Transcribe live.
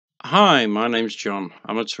Hi, my name's John.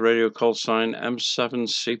 I'm at radio call sign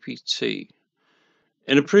M7CPT.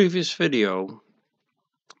 In a previous video,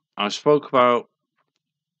 I spoke about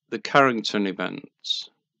the Carrington events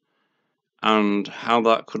and how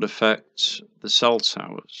that could affect the cell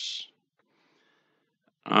towers.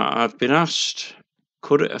 I've been asked,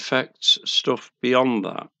 could it affect stuff beyond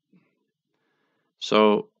that?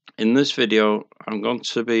 So in this video, I'm going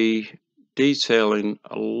to be detailing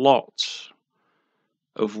a lot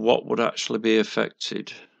of what would actually be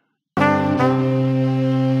affected. The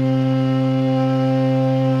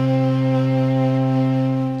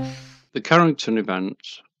Carrington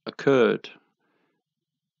event occurred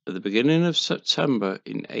at the beginning of September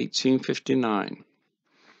in 1859.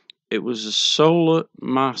 It was a solar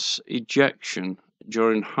mass ejection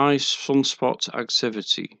during high sunspot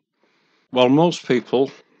activity. While most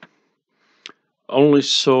people only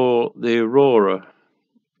saw the aurora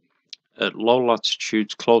at low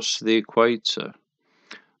latitudes close to the equator,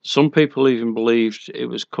 some people even believed it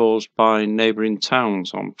was caused by neighbouring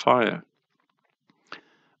towns on fire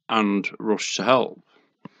and rushed to help.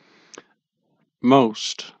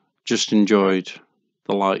 Most just enjoyed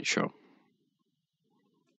the light show.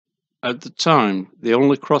 At the time, the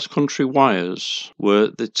only cross-country wires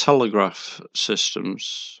were the telegraph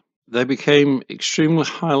systems. They became extremely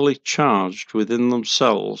highly charged within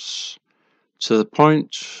themselves, to the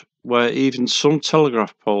point where even some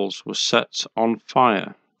telegraph poles were set on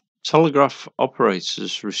fire. Telegraph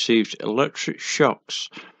operators received electric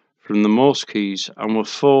shocks from the Morse keys and were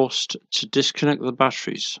forced to disconnect the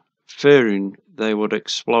batteries, fearing they would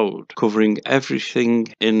explode, covering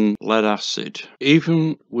everything in lead acid.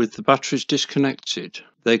 Even with the batteries disconnected,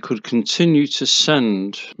 they could continue to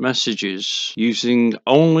send messages using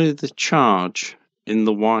only the charge in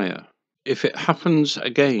the wire. If it happens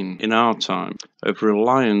again in our time of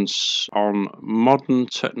reliance on modern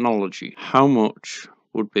technology, how much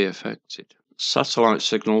would be affected? Satellite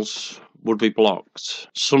signals would be blocked.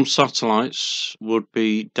 Some satellites would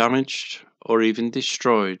be damaged or even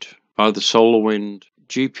destroyed by the solar wind.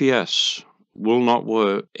 GPS will not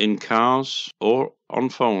work in cars or on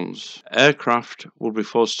phones. Aircraft will be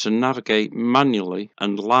forced to navigate manually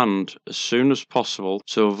and land as soon as possible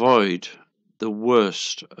to avoid the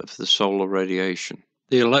worst of the solar radiation.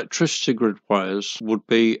 The electricity grid wires would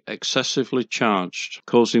be excessively charged,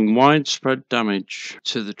 causing widespread damage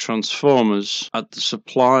to the transformers at the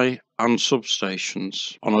supply and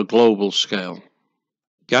substations on a global scale.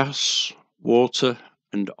 Gas, water,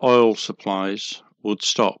 and oil supplies would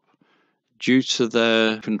stop due to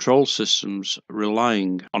their control systems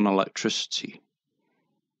relying on electricity.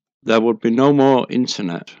 There would be no more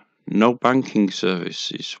internet, no banking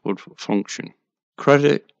services would function.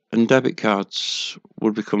 Credit and debit cards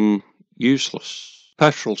would become useless.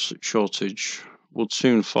 Petrol shortage would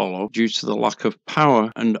soon follow due to the lack of power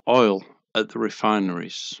and oil at the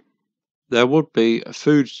refineries. There would be a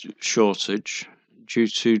food shortage due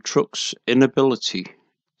to trucks' inability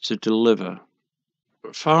to deliver.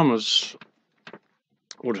 Farmers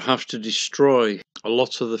would have to destroy a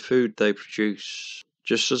lot of the food they produce.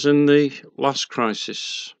 Just as in the last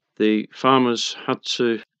crisis, the farmers had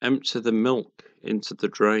to empty the milk into the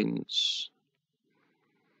drains.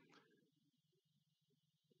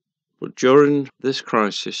 But during this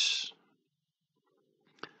crisis,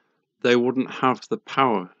 they wouldn't have the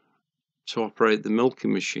power to operate the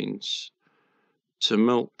milking machines to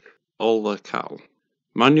milk all their cattle.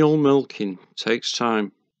 Manual milking takes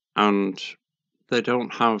time, and they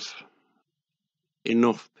don't have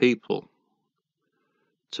enough people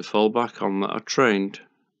to fall back on that are trained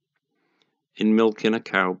in milking a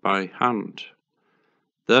cow by hand.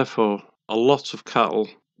 Therefore, a lot of cattle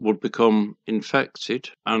would become infected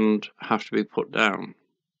and have to be put down.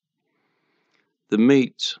 The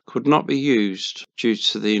meat could not be used due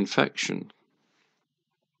to the infection.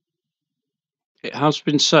 It has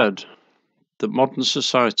been said that modern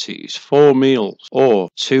society is 4 meals or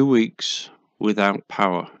 2 weeks without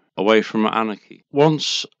power, away from anarchy.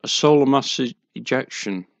 Once a solar mass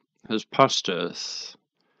ejection has passed Earth,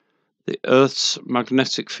 the Earth's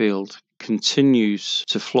magnetic field continues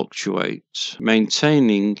to fluctuate,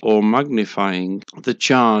 maintaining or magnifying the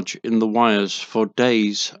charge in the wires for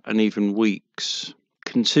days and even weeks,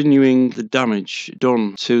 continuing the damage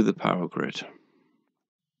done to the power grid.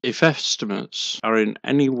 If estimates are in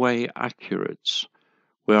any way accurate,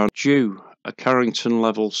 we are due a Carrington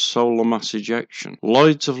level solar mass ejection.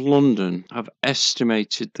 Lloyd's of London have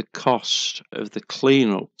estimated the cost of the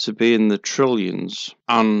cleanup to be in the trillions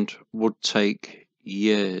and would take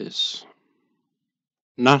years.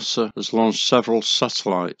 NASA has launched several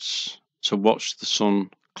satellites to watch the sun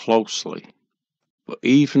closely, but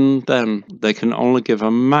even then they can only give a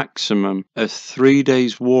maximum of 3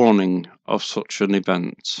 days warning of such an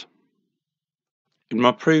event. In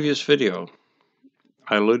my previous video,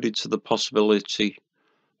 I alluded to the possibility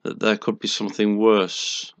that there could be something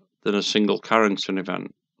worse than a single Carrington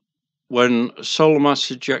event. When solar mass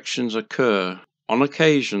ejections occur, on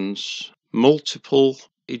occasions, multiple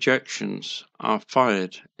ejections are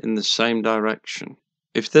fired in the same direction.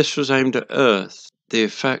 If this was aimed at Earth, the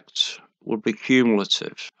effect would be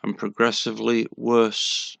cumulative and progressively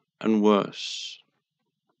worse and worse.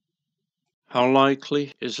 How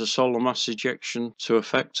likely is a solar mass ejection to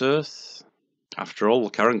affect Earth? After all,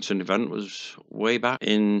 the Carrington event was way back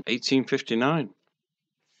in 1859.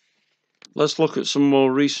 Let's look at some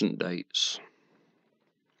more recent dates.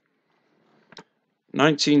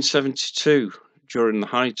 1972, during the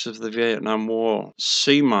height of the Vietnam War,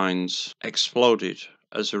 sea mines exploded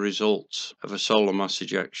as a result of a solar mass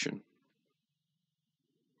ejection.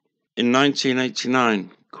 In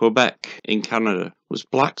 1989, Quebec in Canada was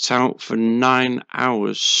blacked out for 9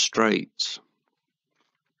 hours straight.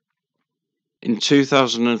 In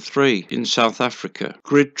 2003, in South Africa,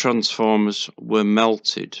 grid transformers were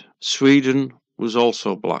melted. Sweden was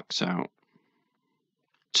also blacked out.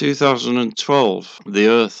 2012, the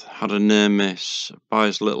Earth had a near miss by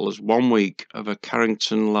as little as 1 week of a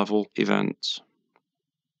Carrington level event.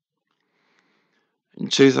 In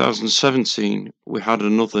 2017, we had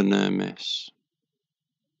another near miss.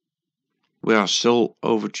 We are still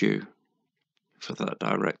overdue for that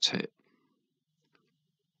direct hit.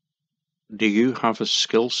 Do you have a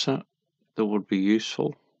skill set that would be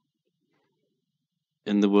useful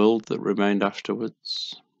in the world that remained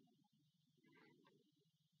afterwards?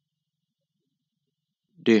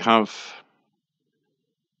 Do you have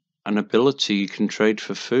an ability you can trade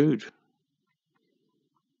for food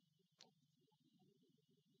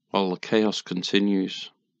while the chaos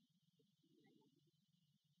continues?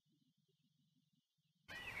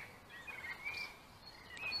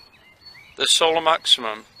 The solar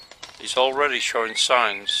maximum is already showing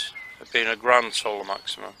signs of being a grand solar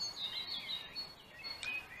maximum.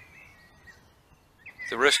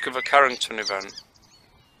 The risk of a Carrington event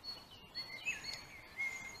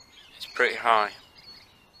is pretty high.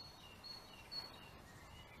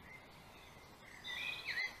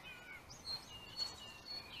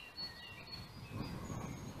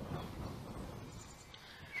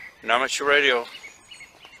 In amateur radio,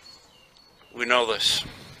 we know this.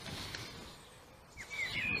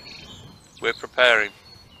 We're preparing.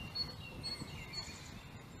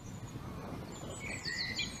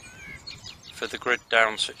 For the grid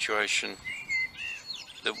down situation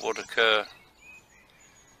that would occur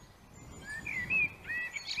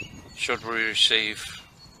should we receive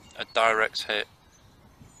a direct hit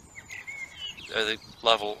at the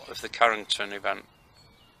level of the Carrington event,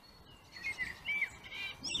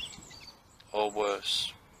 or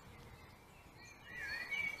worse.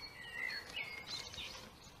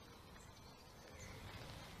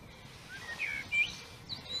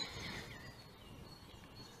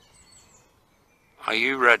 Are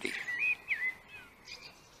you ready?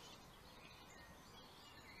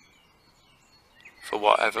 For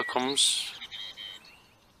whatever comes?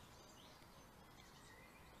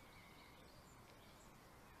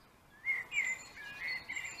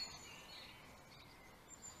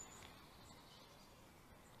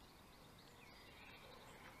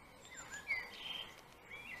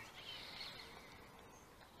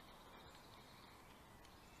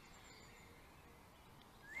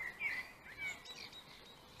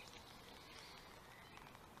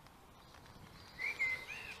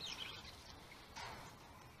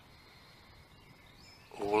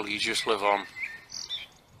 Or will you just live on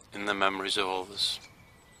in the memories of others?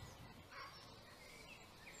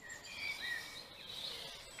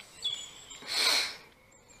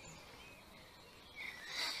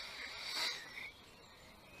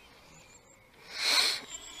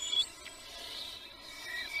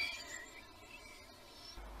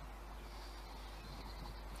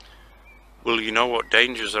 Will you know what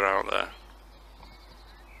dangers are out there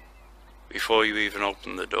before you even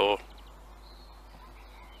open the door?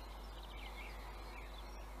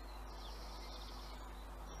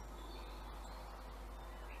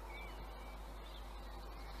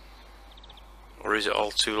 Or is it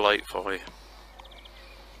all too late for you?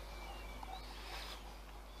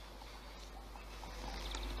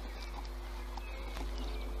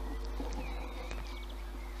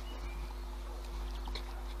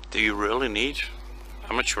 Do you really need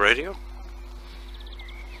amateur radio?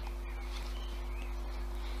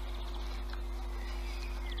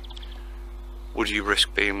 Would you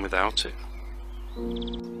risk being without it?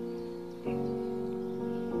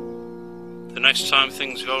 next time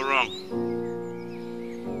things go wrong?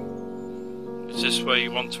 Is this where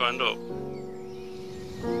you want to end up?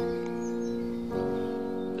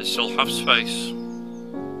 They still have space.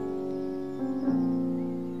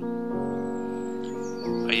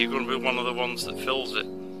 Are you going to be one of the ones that fills it?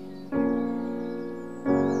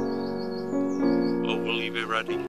 Or will you be ready?